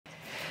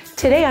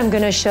Today I'm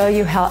going to show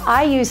you how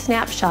I use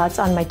Snapshots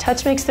on my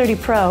TouchMix 30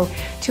 Pro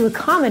to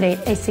accommodate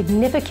a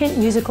significant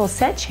musical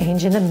set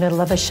change in the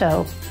middle of a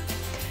show.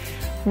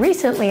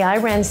 Recently I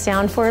ran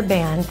sound for a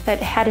band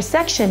that had a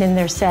section in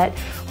their set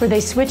where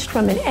they switched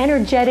from an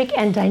energetic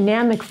and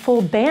dynamic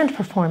full band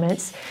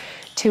performance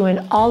to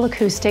an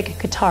all-acoustic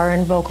guitar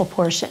and vocal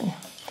portion.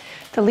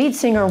 The lead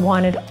singer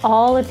wanted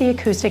all of the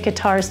acoustic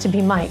guitars to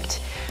be mic'd,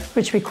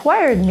 which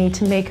required me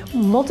to make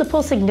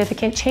multiple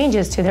significant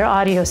changes to their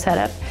audio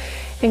setup,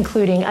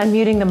 including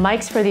unmuting the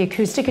mics for the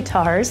acoustic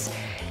guitars,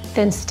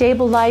 then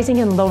stabilizing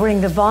and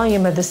lowering the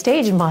volume of the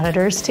stage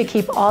monitors to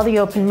keep all the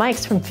open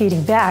mics from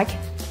feeding back.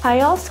 I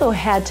also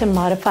had to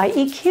modify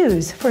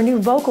EQs for new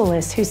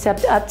vocalists who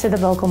stepped up to the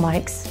vocal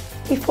mics.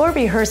 Before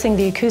rehearsing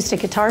the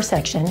acoustic guitar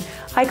section,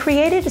 I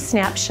created a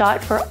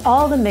snapshot for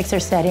all the mixer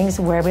settings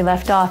where we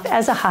left off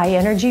as a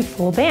high-energy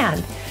full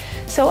band,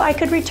 so I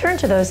could return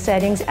to those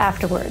settings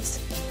afterwards.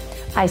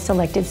 I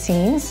selected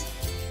Scenes,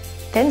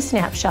 then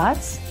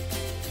Snapshots,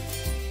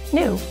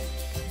 New.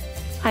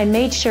 I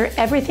made sure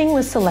everything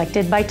was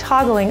selected by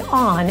toggling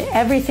on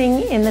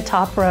everything in the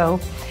top row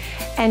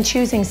and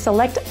choosing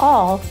Select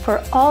All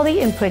for all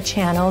the input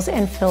channels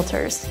and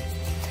filters.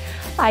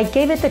 I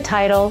gave it the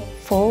title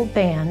Full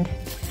Band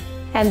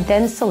and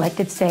then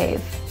selected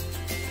Save.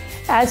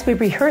 As we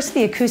rehearsed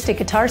the acoustic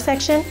guitar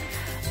section,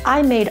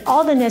 I made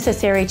all the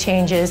necessary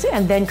changes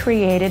and then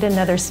created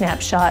another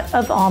snapshot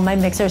of all my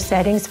mixer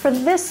settings for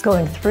this,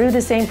 going through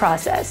the same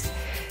process.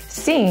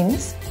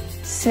 Scenes,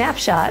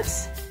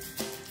 Snapshots,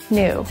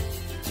 New.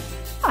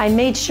 I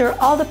made sure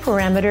all the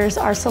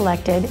parameters are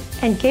selected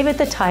and gave it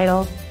the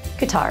title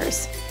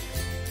Guitars,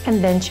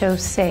 and then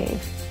chose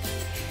Save.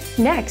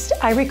 Next,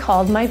 I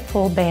recalled my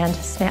full band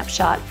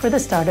snapshot for the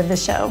start of the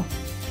show.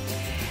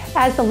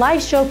 As the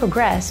live show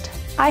progressed,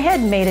 I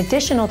had made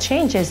additional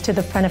changes to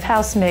the front of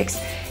house mix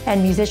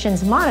and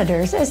musicians'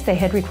 monitors as they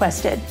had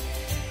requested.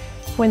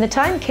 When the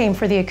time came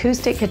for the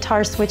acoustic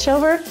guitar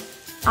switchover,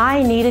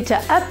 I needed to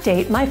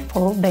update my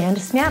full band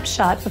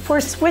snapshot before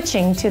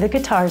switching to the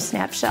guitar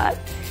snapshot.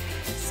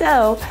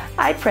 So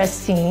I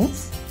pressed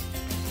Scenes,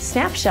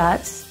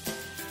 Snapshots,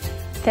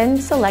 then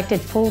selected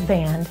Full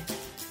Band.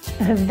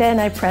 Then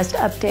I pressed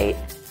Update.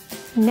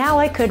 Now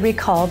I could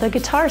recall the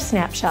guitar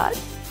snapshot.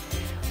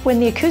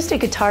 When the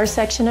acoustic guitar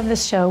section of the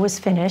show was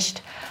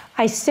finished,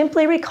 I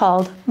simply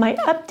recalled my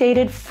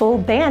updated full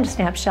band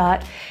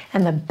snapshot,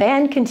 and the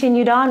band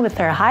continued on with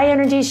their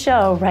high-energy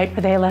show right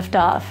where they left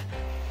off.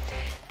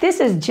 This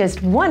is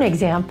just one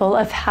example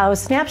of how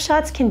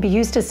Snapshots can be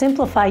used to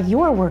simplify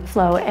your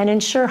workflow and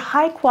ensure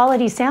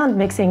high-quality sound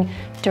mixing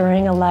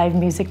during a live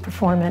music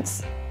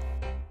performance.